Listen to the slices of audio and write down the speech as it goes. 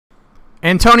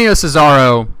Antonio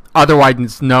Cesaro,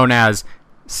 otherwise known as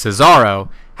Cesaro,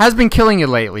 has been killing it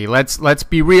lately. Let's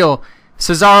be real.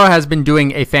 Cesaro has been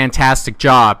doing a fantastic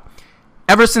job.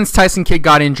 Ever since Tyson Kidd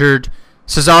got injured,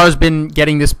 Cesaro's been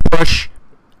getting this push,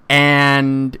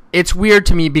 and it's weird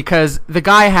to me because the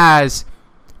guy has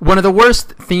one of the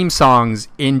worst theme songs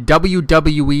in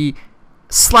WWE /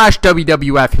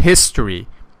 WWF history.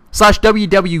 /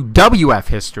 WWF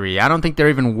history. I don't think there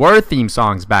even were theme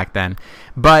songs back then.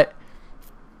 But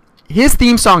his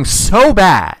theme song's so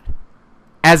bad.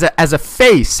 As a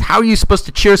face, how are you supposed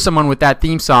to cheer someone with that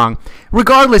theme song?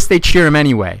 Regardless, they cheer him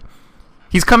anyway.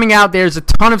 He's coming out. There's a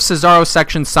ton of Cesaro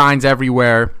section signs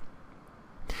everywhere.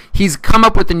 He's come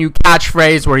up with a new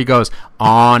catchphrase where he goes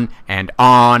on and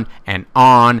on and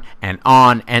on and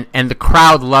on, and the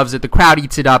crowd loves it. The crowd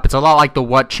eats it up. It's a lot like the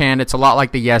what chant. It's a lot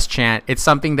like the yes chant. It's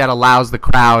something that allows the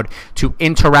crowd to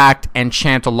interact and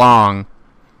chant along.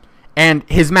 And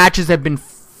his matches have been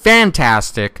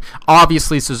fantastic.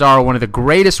 Obviously, Cesaro, one of the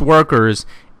greatest workers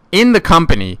in the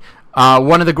company,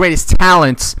 one of the greatest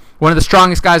talents, one of the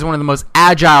strongest guys, one of the most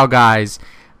agile guys.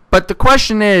 But the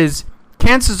question is,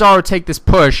 can Cesaro take this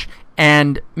push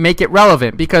and make it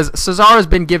relevant? Because Cesaro has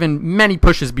been given many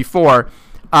pushes before.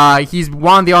 He's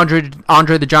won the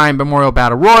Andre the Giant Memorial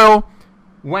Battle Royal,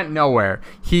 went nowhere.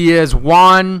 He has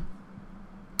won.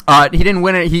 He didn't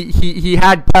win it. He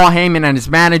had Paul Heyman and his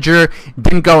manager.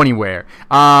 Didn't go anywhere.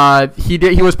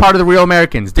 He was part of the Real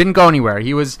Americans. Didn't go anywhere.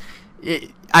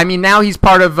 Now he's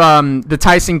part of the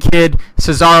Tyson Kidd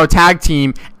Cesaro tag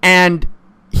team, and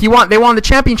they won the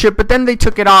championship, but then they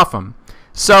took it off him.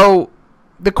 So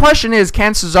the question is,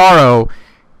 can Cesaro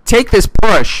take this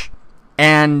push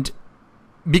and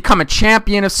become a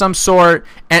champion of some sort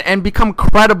and become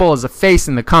credible as a face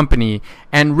in the company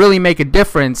and really make a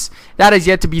difference? That is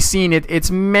yet to be seen.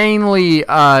 It's mainly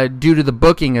due to the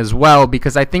booking as well,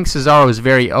 because I think Cesaro is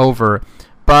very over.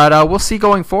 But we'll see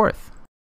going forth.